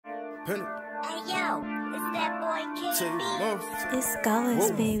Hey yo, it's that boy King B. It's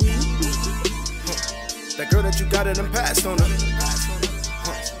Scholars, baby. That girl that you got it and passed on her.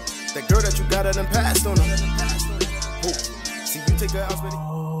 That girl that you got it and passed on her. See you take her out.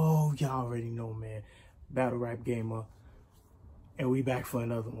 Oh, y'all already know, man. Battle Rap Gamer. And we back for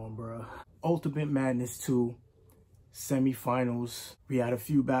another one, bro. Ultimate Madness 2 semifinals. We had a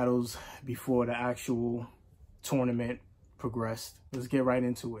few battles before the actual tournament progressed. Let's get right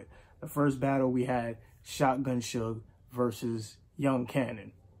into it. The first battle we had Shotgun Suge versus Young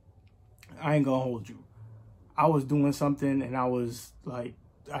Cannon. I ain't gonna hold you. I was doing something and I was like,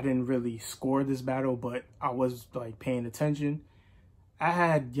 I didn't really score this battle, but I was like paying attention. I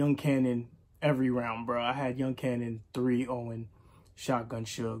had Young Cannon every round, bro. I had Young Cannon 3-0 Shotgun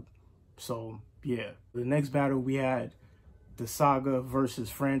Suge. So yeah, the next battle we had the Saga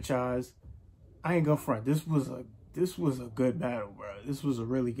versus Franchise. I ain't gonna front. This was a good battle, bro. This was a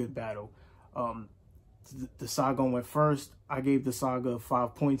really good battle. The Saga went first. I gave the Saga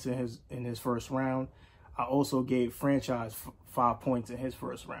 5 points in his first round. I also gave Franchise 5 points in his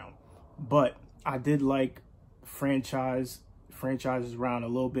first round. But I did like Franchise's round a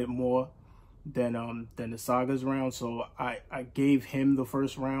little bit more than the Saga's round. So I gave him the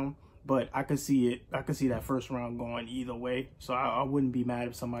first round, but I could see it. I could see that first round going either way. So I wouldn't be mad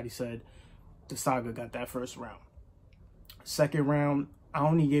if somebody said the Saga got that first round. Second round, I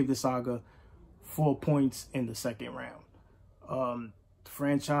only gave the Saga 4 points in the second round.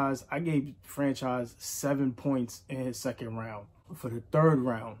 Franchise, I gave Franchise 7 points in his second round. For the third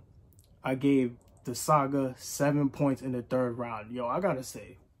round, I gave the Saga 7 points in the third round. Yo, I gotta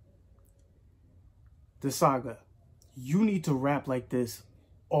say, the Saga, you need to rap like this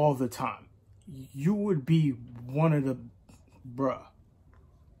all the time. You would be one of the, bruh,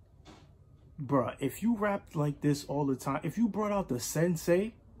 if you rapped like this all the time, if you brought out the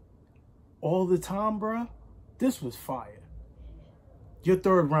sensei all the time, bruh, this was fire. Your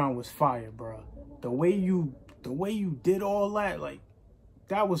third round was fire, bruh. The way you did all that, like,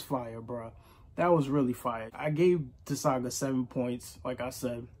 that was fire, bruh. That was really fire. I gave the Saga 7 points, like I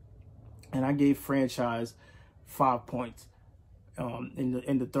said, and I gave Franchise 5 points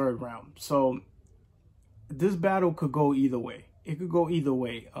in the third round. So this battle could go either way. It could go either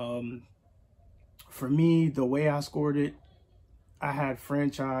way. For me, the way I scored it, I had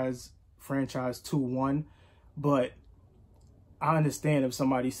Franchise 2-1, but I understand if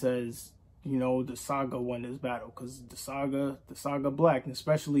somebody says, you know, the Saga won this battle, because the Saga black, and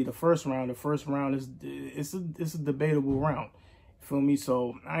especially the first round. The first round is a debatable round. You feel me?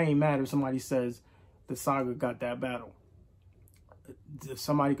 So I ain't mad if somebody says the Saga got that battle.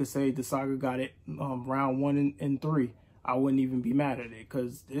 Somebody could say the Saga got it round 1 and 3. I wouldn't even be mad at it,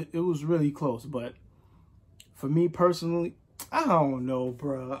 because it was really close. But for me personally, I don't know,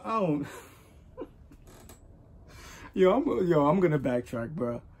 bro. I don't. I'm gonna backtrack,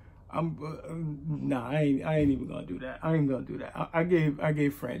 bro. Nah, I ain't even gonna do that. I ain't gonna do that. I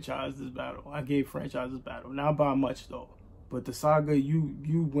gave Franchise this battle. I gave Franchise this battle. Not by much though. But the Saga,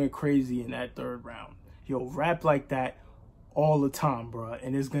 you went crazy in that third round. Yo, rap like that all the time, bro,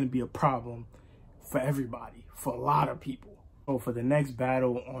 and it's gonna be a problem for everybody, for a lot of people. So for the next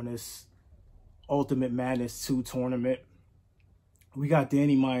battle on this Ultimate Madness 2 tournament, we got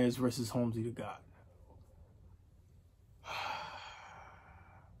Danny Myers versus Holmesy the God.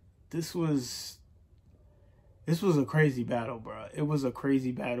 This was a crazy battle, bro. It was a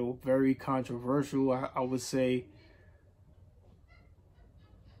crazy battle, very controversial. I would say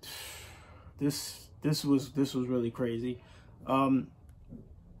this was really crazy.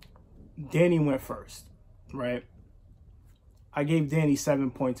 Danny went first, right? I gave Danny 7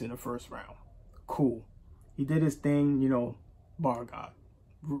 points in the first round. Cool. He did his thing, you know, bar God.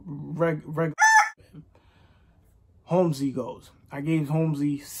 Holmesy goes. I gave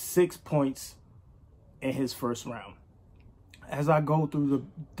Holmesy 6 points in his first round. As I go through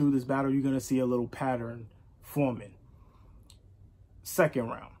this battle, you're gonna see a little pattern forming. Second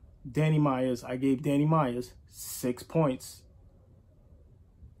round, Danny Myers. I gave Danny Myers 6 points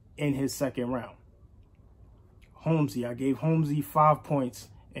in his second round. Holmesy, I gave Holmesy 5 points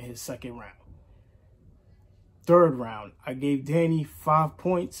in his second round. Third round, I gave Danny 5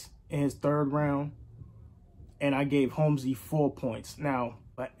 points in his third round, and I gave Holmesy 4 points. Now,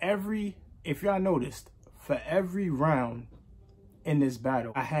 if y'all noticed, for every round in this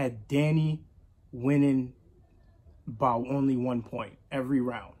battle, I had Danny winning by only 1 point every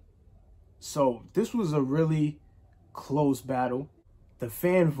round. So this was a really close battle. The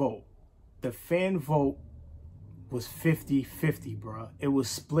fan vote was 50-50, bro. It was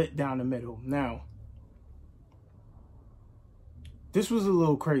split down the middle. Now, this was a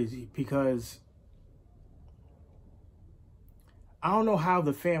little crazy because I don't know how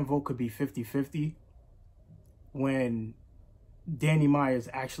the fan vote could be 50-50 when Danny Myers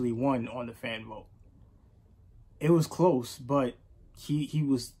actually won on the fan vote. It was close, but he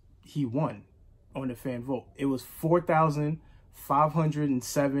won on the fan vote. It was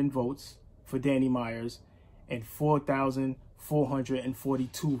 4,507 votes for Danny Myers and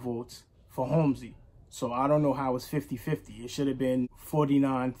 4,442 votes for Holmesy. So I don't know how it's 50-50. It should have been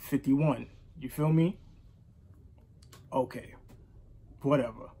 49-51. You feel me? Okay.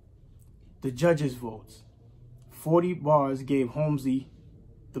 Whatever. The judges' votes. 40 Bars gave Holmesy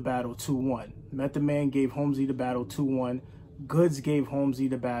the battle 2-1. Method Man gave Holmesy the battle 2-1. Goods gave Holmesy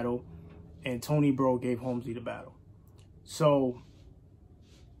the battle. And Tony Bro gave Holmesy the battle. So,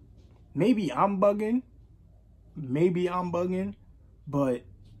 maybe I'm bugging. But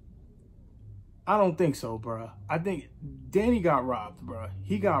I don't think so, bruh. I think Danny got robbed, bruh.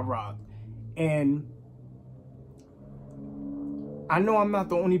 He got robbed. And I know I'm not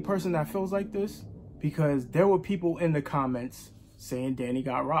the only person that feels like this, because there were people in the comments saying Danny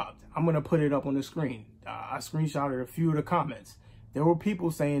got robbed. I'm going to put it up on the screen. I screenshotted a few of the comments. There were people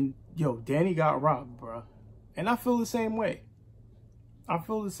saying, yo, Danny got robbed, bruh. And I feel the same way. I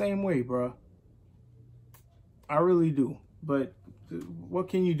feel the same way, bruh. I really do. But what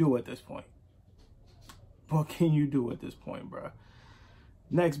can you do at this point? What can you do at this point, bruh?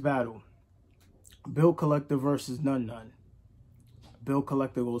 Next battle. Bill Collector versus Nun Nun. Bill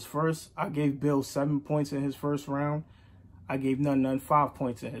Collector goes first. I gave Bill 7 points in his first round. I gave Nun Nun 5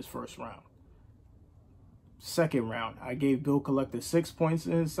 points in his first round. Second round, I gave Bill Collector 6 points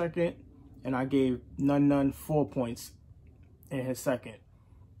in his second. And I gave Nun Nun 4 points in his second.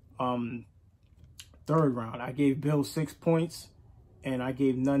 Third round, I gave Bill 6 points. And I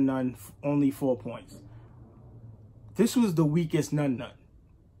gave Nun Nun only 4 points. This was the weakest Nun Nun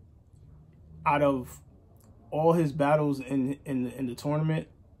out of all his battles in the tournament.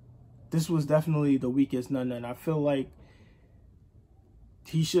 This was definitely the weakest Nun Nun. I feel like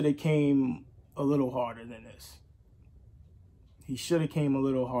he should have came a little harder than this. He should have came a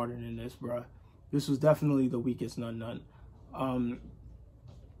little harder than this, bruh. This was definitely the weakest Nun Nun.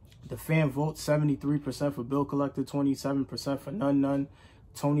 The fan vote, 73% for Bill Collector, 27% for Nun Nun.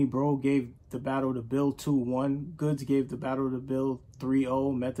 Tony Bro gave the battle to Bill 2-1. Goods gave the battle to Bill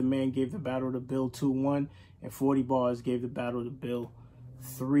 3-0. Method Man gave the battle to Bill 2-1. And 40 Bars gave the battle to Bill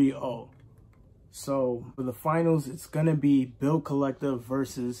 3-0. So for the finals, it's going to be Bill Collector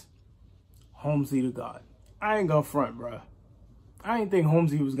versus Holmesy the God. I ain't gonna front, bruh. I didn't think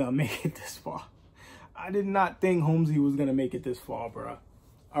Holmesy was going to make it this far. I did not think Holmesy was going to make it this far, bruh.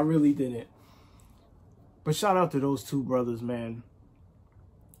 I really didn't. But shout out to those two brothers, man.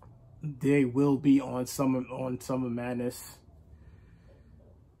 They will be on Summer Madness.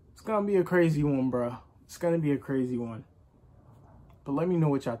 It's gonna be a crazy one, bro. It's gonna be a crazy one. But let me know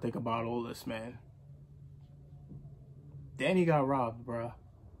what y'all think about all this, man. Danny got robbed, bro.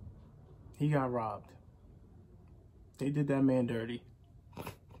 He got robbed. They did that man dirty.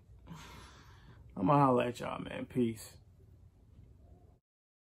 I'm gonna holla at y'all, man. Peace.